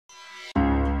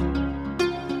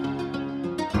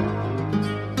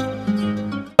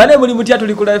Bane muri mutya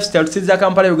tuli ku lifestyle tusiza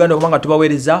Kampala Uganda kubanga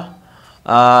tubawereza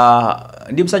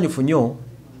ndi musanyufu nnyo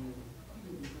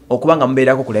okubanga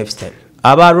mbeerako ku lifestyle.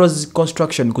 Aba Rose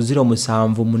Construction ku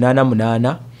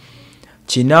 0788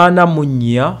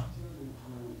 884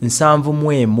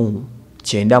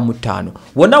 795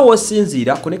 wona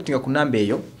wosinzira connecting ku namba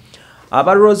eyo.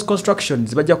 Aba Rose Construction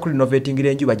zibajja ku renovating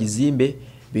renju bagizimbe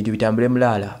bintu bitambule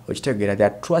mulala okitegeera they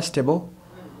are trustable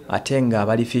atenga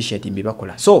bali efficient mbi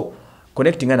bakola. So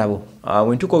connecting nabo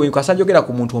wentuko we kasanjogera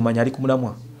ku muntu omanya ali ku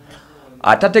mulamwa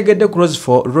atategedde ku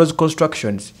Rose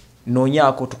Constructions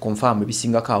nonyako to confirm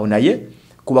bisinga kawo naye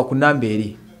kuba ku namba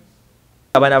eri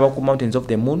abana aba ku Mountains of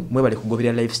the Moon mwe bali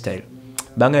kugobera lifestyle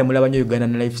banga mulaba nyo Uganda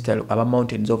na lifestyle aba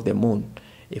Mountains of the Moon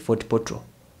Fort Potro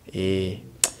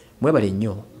mwe bali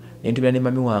nnyo entubira ne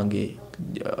mami wange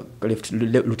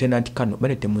Lieutenant Kano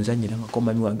bane temuzanyira ngako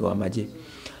mami wange wa maje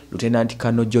Lieutenant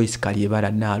Kano Joyce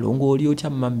Kalyebara nalo ngoli otya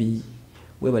mami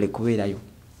we bali kubeerayo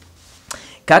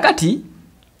kakati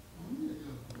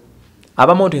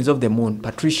aba Mountains of the Moon.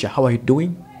 Patricia, how are you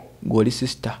doing? Ngoli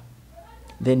sister.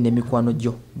 Then nemikwano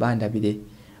jo bandabire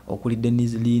okuli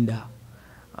Denise Linda,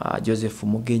 Joseph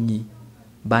Mugenyi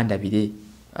bandabire,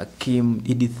 Kim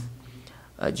Edith,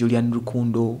 Julian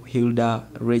Rukundo, Hilda,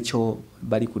 Rachel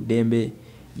bali kudembe,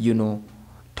 you know,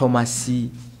 Thomasi,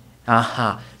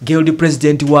 Guild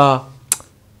President wa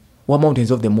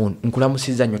Mountains of the Moon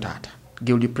nkulamusiza nyo tata.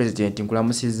 Guild President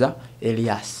nkulamusiza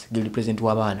Elias, Guild President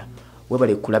wa bana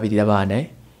webale kulabirira bana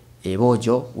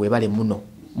ebojo webale muno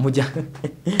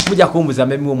muja kumbuza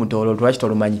memi wo mutolo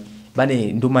twachitolumanyi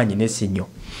bane ndumanyi nesinyo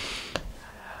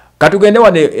katugende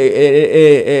wane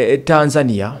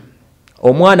Tanzania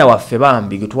omwana waffe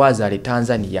bambi gitwazale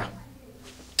Tanzania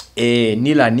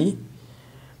Nilani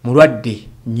mulwadde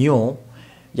nnyo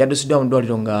yadusida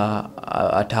mudwaliro nga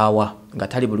atawa nga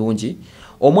tali bulungi.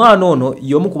 Omwana ono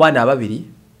yomu ku baana ababiri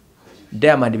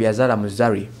Diamond byazala mu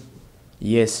Zari.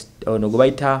 Yes, ono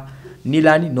gobaita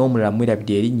Nilani n'omulala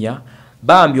mwirabidde erinnya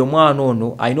bambi omwana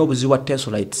ono alina obuzibu bwa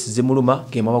tonsillitis zimuluma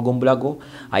gema bagombulago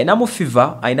alina mu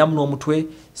fever alina mu n'omutwe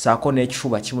saako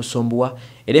n'ekifuba kimusombuwa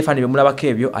era efaanyi bemulabako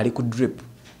ebyo ali ku drip.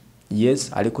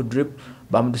 Yes, ali ku drip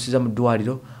bamudusiza mu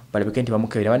ddwaliro balabike nti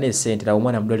bamukebera bane sente na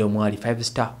omwana mudwaliro omwali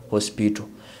 5-star hospital.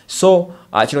 So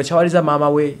kino kyawaliza maama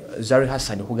we Zari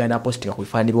Hassan okugana postinga ku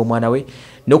bifaanyi by'omwana we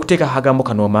n'okuteeka akagambo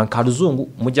kano manka luzungu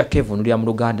mujja Kevin lya mu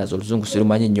Luganda zo luzungu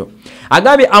sirumanyi nnyo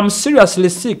agambye I'm seriously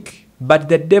sick but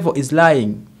the devil is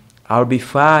lying. I'll be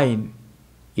fine.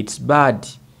 It's bad.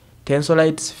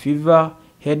 Tonsillitis, fever,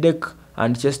 headache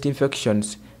and chest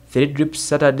infections. 3 drips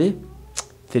Saturday,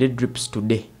 3 drips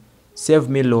today. Save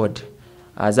me Lord.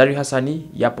 Zari Hassan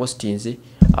ya postinze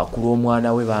akulu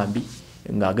omwana we bambi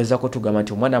ngageza ko tugamba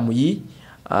nti omwana muyi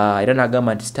era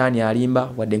nagamba nti Stani alimba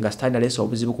wadde nga Stani alesa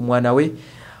obuzibu ku mwana we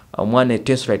omwana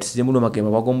tonsillitis zimuluma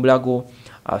gema bagombulago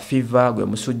fever gwe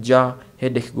musujja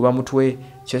headache gwe bamutwe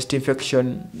chest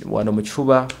infection wano mu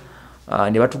kifuba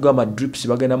ne batugamba drips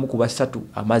bagenda mu kuba 3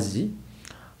 amazzi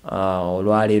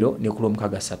olwalero ne kulo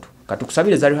mukaga 3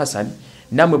 katukusabire Zari Hassan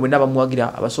namwe bwe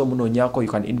nabamwagira abaso munonyako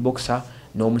you can inboxa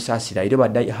no musasira ire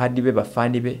badai hadi be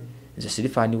bafani be ze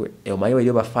silifani we omayo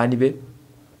ire bafani be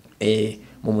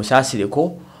mu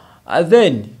musasireko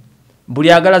then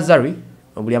buli agala Zari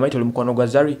buli amaito limukono gwa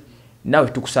Zari nawe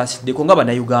tukusasideko ngaba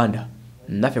na Uganda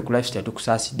nafe ku lifestyle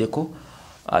tukusasideko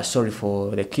sorry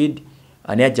for the kid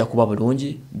ani ajja kuba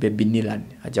bulungi baby Nilan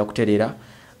ajja kuterera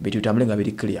bitu tamlenga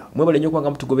biri clear mwebale nyo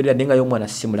kwanga mtugoberera nenga yo mwana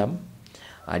simulamu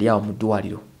ali awo mu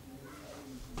ddwaliro